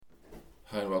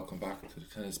Hi and welcome back to the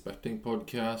Tennis Betting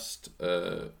Podcast.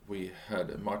 We had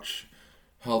a much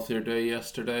healthier day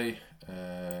yesterday.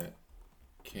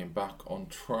 Came back on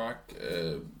track.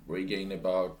 Regained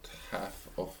about half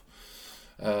of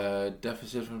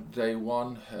deficit from day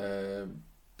one.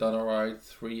 Done alright,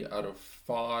 3 out of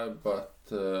 5, but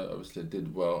obviously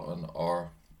did well on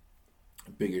our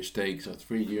bigger stakes. So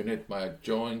 3 unit, my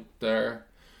joint there.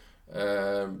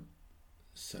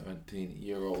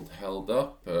 17-year-old held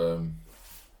up.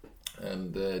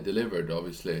 And delivered,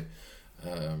 obviously.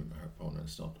 Her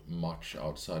opponent's not much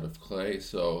outside of clay,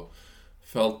 so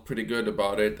felt pretty good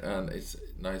about it, and it's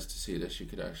nice to see that she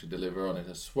could actually deliver on it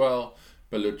as well.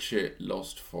 Bellucci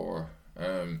lost for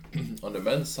on the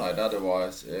men's side,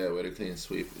 otherwise with a clean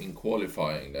sweep in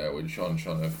qualifying there, with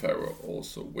Jean-Jean and Ferro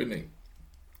also winning.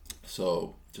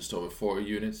 So just over 4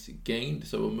 units gained,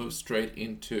 so we'll move straight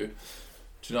into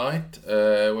tonight,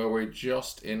 where we're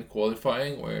just in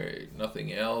qualifying, where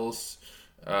nothing else.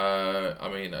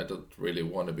 I don't really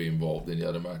want to be involved in the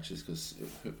other matches because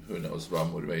who knows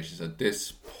about motivations at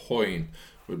this point.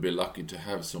 We'd be lucky to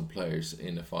have some players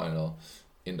in the final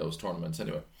in those tournaments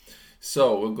anyway.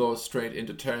 So we'll go straight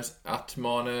into Terence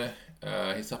Atmane.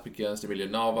 He's up against Emilio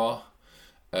Nava.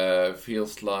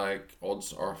 Feels like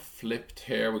odds are flipped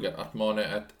here. We got Atmane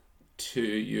at 2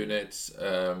 units.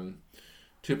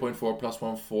 2.4 plus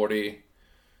 140,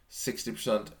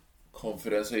 60%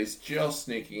 confidence. So he's just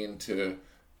sneaking into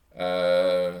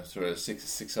sort of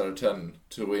 6 out of 10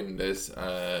 to win this,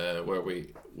 where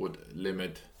we would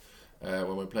limit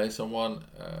when we play someone.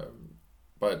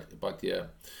 But yeah,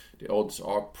 the odds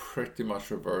are pretty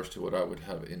much reversed to what I would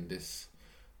have in this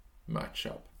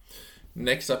matchup.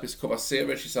 Next up is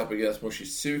Kovacevic. He's up against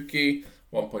Mochizuki.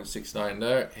 1.69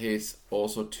 there. He's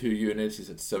also 2 units. He's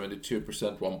at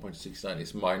 72%. 1.69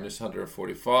 is minus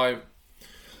 145.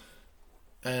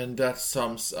 And that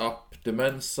sums up the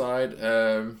men's side.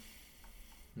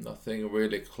 Nothing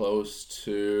really close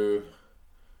to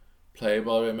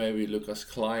playable. Maybe Lucas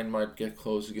Klein might get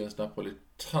close against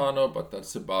Napolitano, but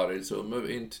that's about it. So we'll move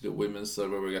into the women's side,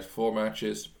 where we got 4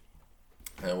 matches.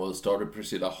 And we'll start with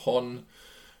Priscilla Hon.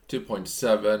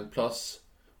 2.7 plus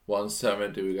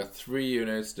 170. We got 3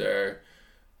 units there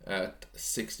at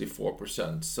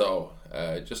 64%. So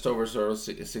just over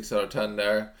 6 out of 10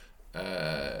 there.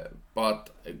 But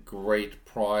a great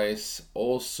price.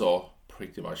 Also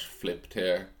pretty much flipped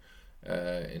here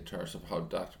in terms of how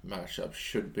that matchup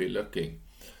should be looking.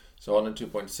 So on the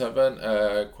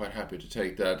 2.7, quite happy to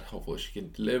take that. Hopefully she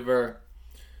can deliver.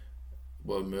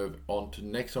 We'll move on to the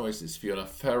next one, which is Fiona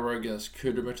Ferro against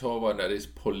Kudermetova, and that is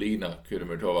Polina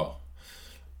Kudermetova.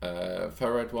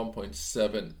 Ferro at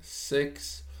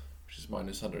 1.76, which is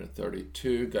minus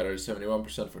 132. Got her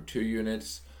 71% for 2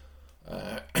 units.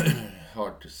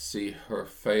 Hard to see her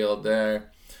fail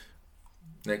there.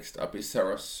 Next up is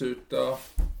Sarah Sua,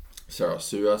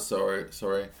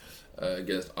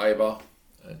 against Iva,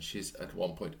 and she's at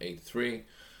 1.83.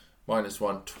 Minus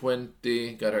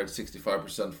 120, got her at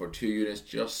 65% for 2 units,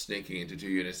 just sneaking into 2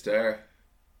 units there.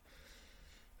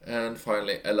 And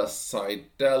finally, Ella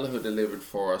Seidel, who delivered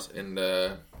for us in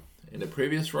the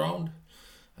previous round.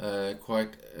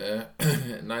 Quite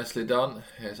nicely done.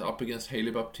 Is up against Hailey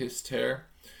Baptiste here.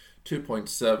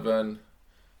 2.7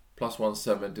 plus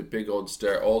 170, big odds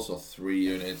there. Also 3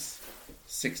 units,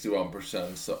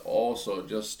 61%. So also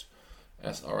just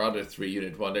as our other 3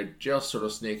 unit one, they're just sort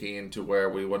of sneaking into where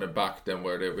we want to back them,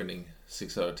 where they're winning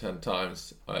 6 out of 10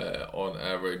 times on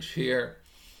average here.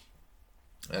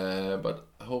 But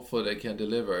hopefully they can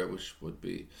deliver, which would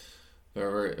be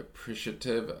very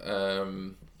appreciative.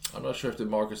 I'm not sure if the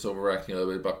market's overreacting a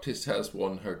little bit. Baptiste has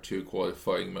won her 2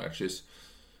 qualifying matches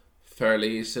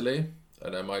fairly easily,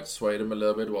 and I might sway them a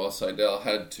little bit, while Seidel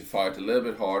had to fight a little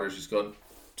bit harder. She's gone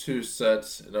 3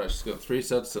 sets, and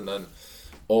then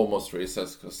almost 3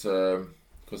 sets because of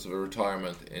a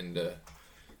retirement in the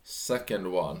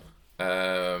second one.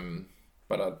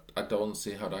 But I don't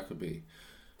see how that could be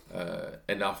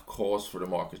enough cause for the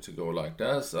market to go like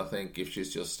that. So I think if she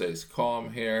just stays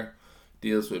calm here,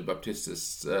 deals with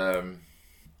Baptiste's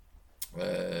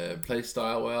play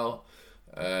style well,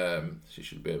 she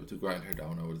should be able to grind her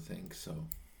down, I would think. So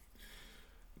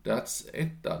that's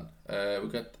it done. We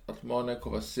got Atmane,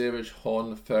 Kovacevic,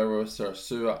 Hon, Ferro,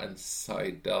 Sarasua, and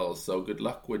Seidel. So good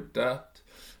luck with that.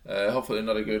 Hopefully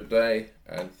another good day,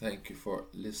 and thank you for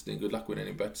listening. Good luck with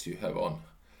any bets you have on,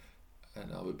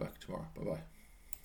 and I'll be back tomorrow. Bye bye.